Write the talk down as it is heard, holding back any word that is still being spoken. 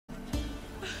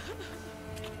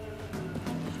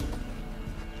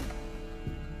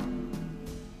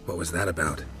What was that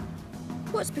about?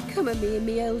 What's become of me in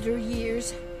me elder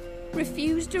years?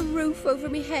 Refused a roof over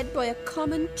me head by a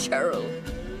common churl.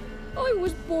 I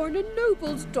was born a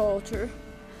noble's daughter.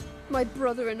 My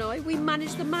brother and I, we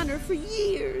managed the manor for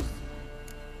years.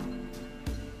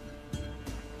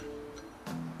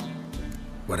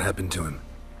 What happened to him?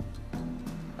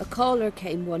 A caller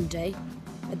came one day.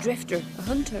 A drifter, a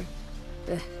hunter.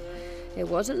 It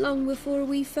wasn't long before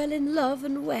we fell in love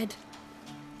and wed.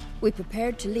 We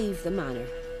prepared to leave the manor.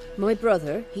 My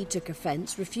brother, he took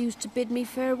offence, refused to bid me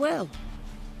farewell.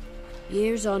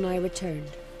 Years on I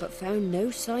returned, but found no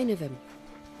sign of him.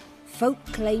 Folk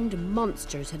claimed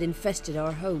monsters had infested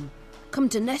our home, come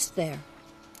to nest there.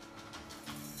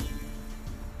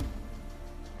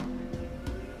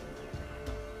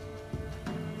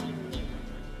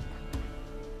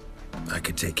 I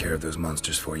could take care of those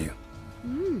monsters for you.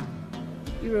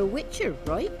 You're a witcher,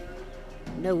 right?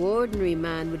 No ordinary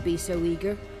man would be so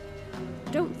eager.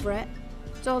 Don't fret.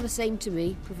 It's all the same to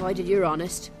me, provided you're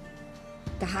honest.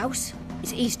 The house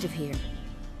is east of here.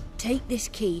 Take this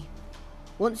key.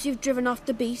 Once you've driven off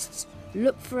the beasts,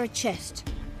 look for a chest.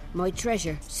 My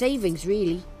treasure. Savings,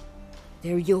 really.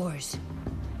 They're yours.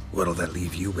 What'll that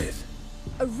leave you with?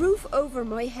 A roof over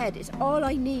my head is all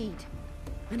I need.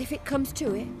 And if it comes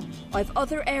to it, I've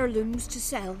other heirlooms to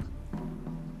sell.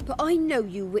 But I know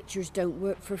you witchers don't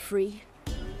work for free.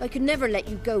 I could never let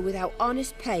you go without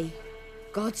honest pay.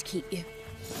 Gods keep you.